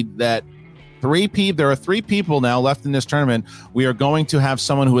guaranteed that there are 3 people now left in this tournament. We are going to have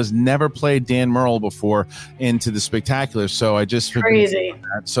someone who has never played Dan Murrell before into the Spectacular. So I just crazy.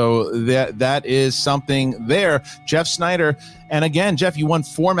 So that is something there. Jeff Snyder, and again, Jeff, you won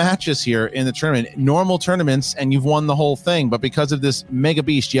 4 matches here in the tournament, normal tournaments, and you've won the whole thing. But because of this mega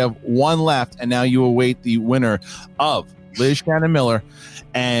beast, you have 1 left, and now you await the winner of Liz Shannon Miller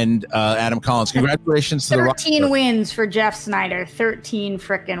and Adam Collins. Congratulations to 13 wins for Jeff Snyder. 13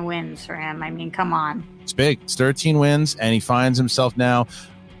 frickin' wins for him. I mean, come on. It's big. It's 13 wins, and he finds himself now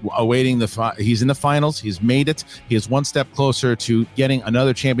awaiting he's in the finals. He's made it. He is 1 step closer to getting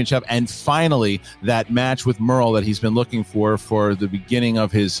another championship, and finally that match with Murrell that he's been looking for the beginning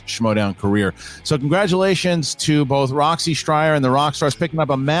of his Schmodown career. So congratulations to both Roxy Stryer and the Rockstars, picking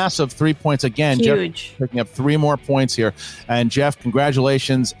up a massive 3 points again. Huge. Jeff picking up 3 more points here. And Jeff,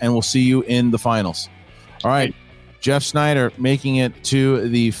 congratulations, and we'll see you in the finals. All right. Jeff Snyder making it to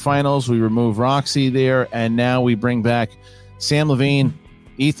the finals. We remove Roxy there, and now we bring back Sam Levine,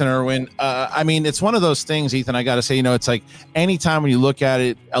 Ethan Irwin. It's one of those things, Ethan, I got to say, it's like anytime when you look at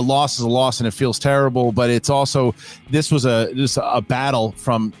it, a loss is a loss and it feels terrible, but it's also, this was a battle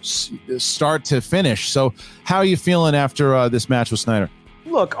from start to finish. So how are you feeling after this match with Snyder?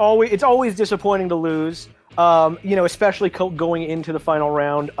 Look, it's always disappointing to lose, especially going into the final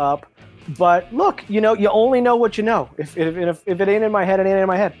round up. But look, you only know what you know. If it ain't in my head, it ain't in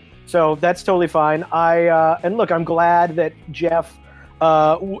my head. So that's totally fine. And look, I'm glad that Jeff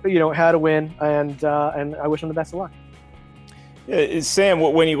had a win, and I wish him the best of luck. Sam,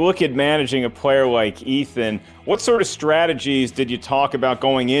 when you look at managing a player like Ethan, what sort of strategies did you talk about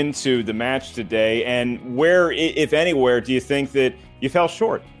going into the match today, and where, if anywhere, do you think that you fell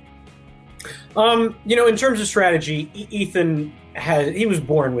short? In terms of strategy, Ethan he was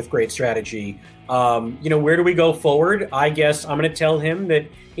born with great strategy. Where do we go forward? I guess I'm going to tell him that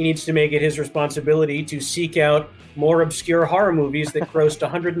he needs to make it his responsibility to seek out more obscure horror movies that grossed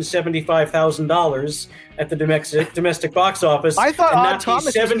 $175,000 at the domestic box office. I thought and not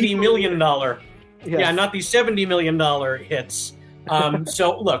Thomas the $70 million. Yes. Yeah, not these $70 million hits.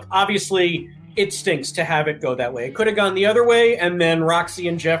 So look, obviously it stinks to have it go that way. It could have gone the other way, and then Roxy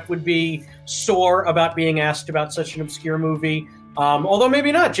and Jeff would be sore about being asked about such an obscure movie. Although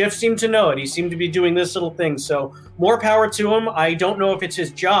maybe not. Jeff seemed to know it. He seemed to be doing this little thing. So more power to him. I don't know if it's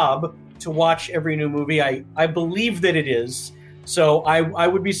his job to watch every new movie. I believe that it is. So I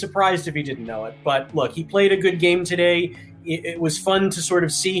would be surprised if he didn't know it. But look, he played a good game today. It was fun to sort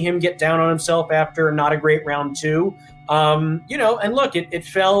of see him get down on himself after not a great round 2. And look, it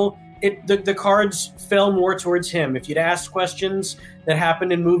fell the cards fell more towards him. If you'd asked questions that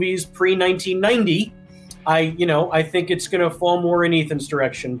happened in movies pre-1990, I think it's going to fall more in Ethan's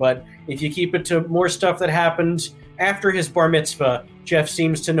direction. But if you keep it to more stuff that happened after his bar mitzvah, Jeff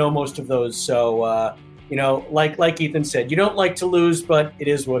seems to know most of those. So, like Ethan said, you don't like to lose, but it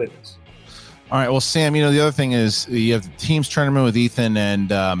is what it is. All right. Well, Sam, the other thing is you have the teams tournament with Ethan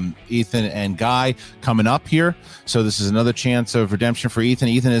and Guy coming up here. So this is another chance of redemption for Ethan.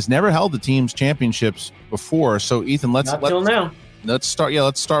 Ethan has never held the team's championships before. So Ethan, let's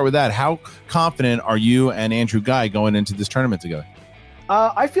start with that. How confident are you and Andrew Guy going into this tournament together?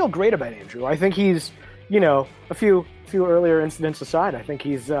 I feel great about Andrew. I think he's, a few earlier incidents aside, I think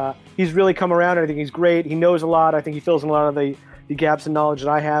he's really come around. I think he's great. He knows a lot. I think he fills in a lot of the gaps in knowledge that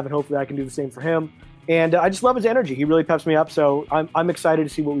I have, and hopefully I can do the same for him. And I just love his energy. He really peps me up. So I'm excited to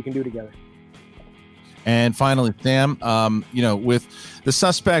see what we can do together. And finally, Sam, with the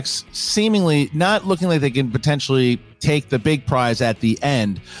suspects seemingly not looking like they can potentially take the big prize at the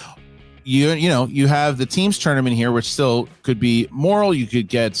end, you have the teams tournament here, which still could be moral. You could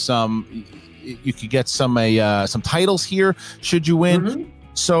get some titles here should you win. Mm-hmm.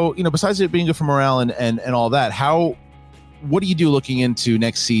 So, besides it being good for morale and all that, what do you do looking into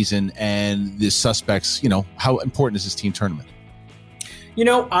next season and the suspects? How important is this team tournament?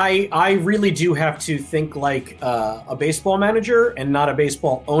 I really do have to think like a baseball manager and not a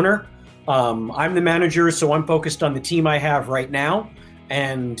baseball owner. I'm the manager, so I'm focused on the team I have right now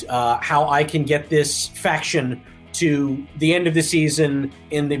and how I can get this faction to the end of the season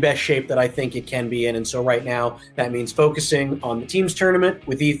in the best shape that I think it can be in. And so right now that means focusing on the teams tournament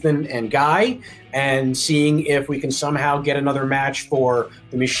with Ethan and Guy and seeing if we can somehow get another match for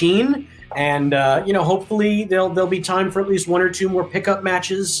the machine. And, hopefully there'll be time for at least one or two more pickup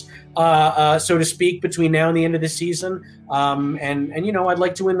matches, so to speak, between now and the end of the season. I'd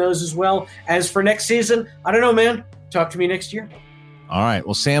like to win those as well. As for next season, I don't know, man. Talk to me next year. All right.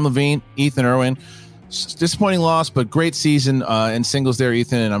 Well, Sam Levine, Ethan Irwin, disappointing loss, but great season in singles there,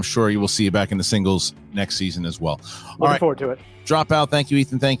 Ethan, and I'm sure you will see you back in the singles next season as well. Looking forward to it. Drop out. Thank you,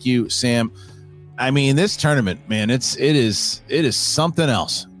 Ethan. Thank you, Sam. I mean, this tournament, man, it is something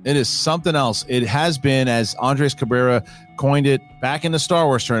else. It is something else. It has been, as Andres Cabrera coined it back in the Star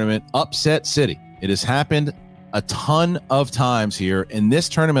Wars tournament, upset city. It has happened a ton of times here in this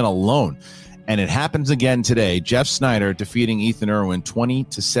tournament alone. And it happens again today. Jeff Snyder defeating Ethan Irwin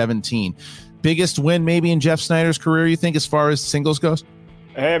 20-17. Biggest win maybe in Jeff Snyder's career, you think, as far as singles goes?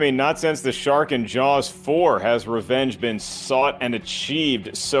 Hey, I mean, not since the Shark and Jaws 4 has revenge been sought and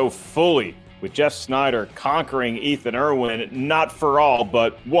achieved so fully, with Jeff Snyder conquering Ethan Irwin, not for all,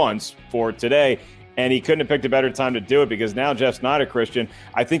 but once for today. And he couldn't have picked a better time to do it because now Jeff Snyder, Christian,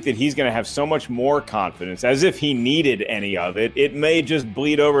 I think that he's going to have so much more confidence, as if he needed any of it. It may just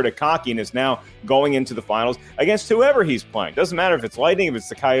bleed over to cockiness now going into the finals against whoever he's playing. Doesn't matter if it's Lightning, if it's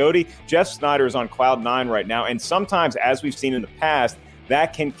the Coyote. Jeff Snyder is on cloud 9 right now. And sometimes, as we've seen in the past,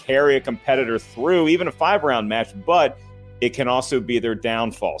 that can carry a competitor through even a 5-round match, but it can also be their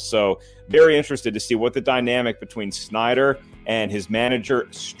downfall. So very interested to see what the dynamic between Snyder and his manager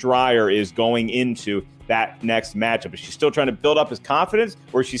Stryer is going into that next matchup. Is she still trying to build up his confidence,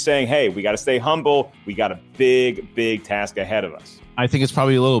 or is she saying, hey, we got to stay humble, we got a big task ahead of us? I think it's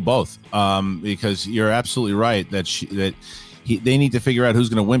probably a little both, because you're absolutely right that they need to figure out who's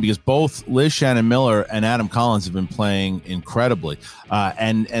going to win, because both Liz Shannon Miller and Adam Collins have been playing incredibly,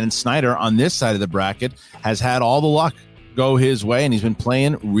 and Snyder on this side of the bracket has had all the luck go his way, and he's been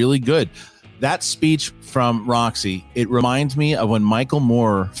playing really good. That speech from Roxy, it reminds me of when Michael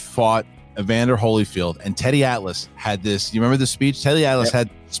Moore fought Evander Holyfield, and Teddy Atlas had this. You remember the speech? Teddy Atlas had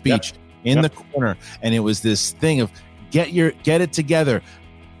speech in the corner, and it was this thing of get it together.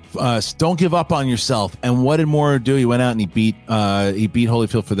 Don't give up on yourself. And what did Moore do? He went out and he beat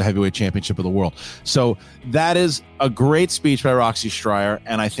Holyfield for the heavyweight championship of the world. So that is a great speech by Roxy Stryer.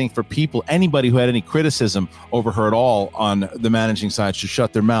 And I think for anybody who had any criticism over her at all on the managing side should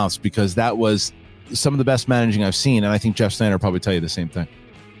shut their mouths, because that was some of the best managing I've seen. And I think Jeff Snyder will probably tell you the same thing.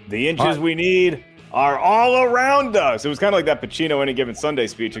 The inches we need are all around us. It was kind of like that Pacino Any Given Sunday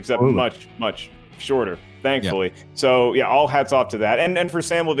speech, except much shorter, thankfully. Yeah. So, yeah, all hats off to that. And for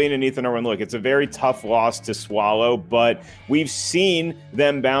Sam Levine and Ethan Irwin, look, it's a very tough loss to swallow, but we've seen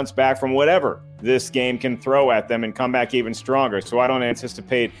them bounce back from whatever this game can throw at them and come back even stronger. So I don't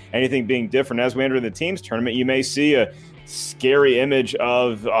anticipate anything being different. As we enter the teams tournament, you may see a scary image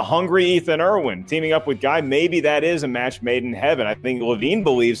of a hungry Ethan Irwin teaming up with Guy. Maybe that is a match made in heaven. I think Levine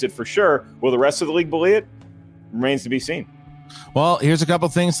believes it for sure. Will the rest of the league believe it? Remains to be seen. Well, here's a couple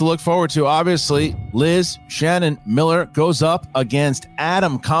things to look forward to. Obviously, Liz Shannon Miller goes up against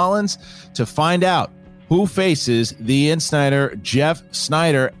Adam Collins to find out who faces the Insnider Jeff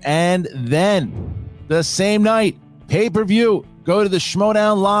Snyder. And then the same night, pay-per-view. Go to the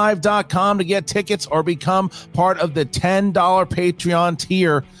schmodownlive.com to get tickets or become part of the $10 Patreon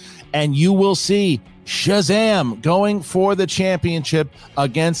tier, and you will see Shazam going for the championship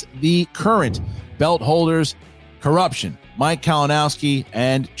against the current belt holders, Corruption, Mike Kalinowski,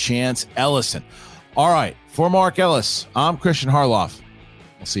 and Chance Ellison. All right, for Mark Ellis, I'm Christian Harloff.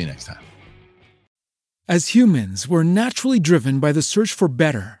 We'll see you next time. As humans, we're naturally driven by the search for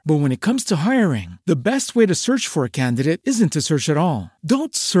better. But when it comes to hiring, the best way to search for a candidate isn't to search at all.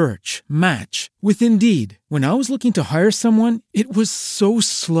 Don't search, match with Indeed. When I was looking to hire someone, it was so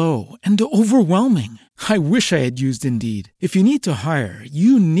slow and overwhelming. I wish I had used Indeed. If you need to hire,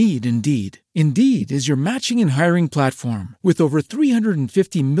 you need Indeed. Indeed is your matching and hiring platform with over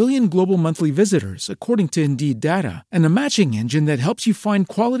 350 million global monthly visitors, according to Indeed data, and a matching engine that helps you find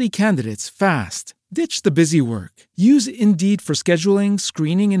quality candidates fast. Ditch the busy work. Use Indeed for scheduling,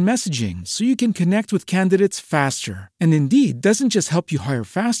 screening, and messaging so you can connect with candidates faster. And Indeed doesn't just help you hire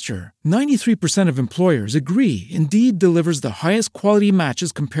faster. 93% of employers agree Indeed delivers the highest quality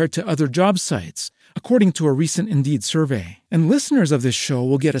matches compared to other job sites, according to a recent Indeed survey. And listeners of this show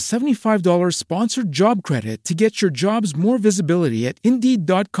will get a $75 sponsored job credit to get your jobs more visibility at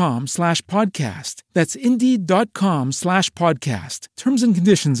Indeed.com/podcast. That's Indeed.com/podcast. Terms and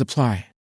conditions apply.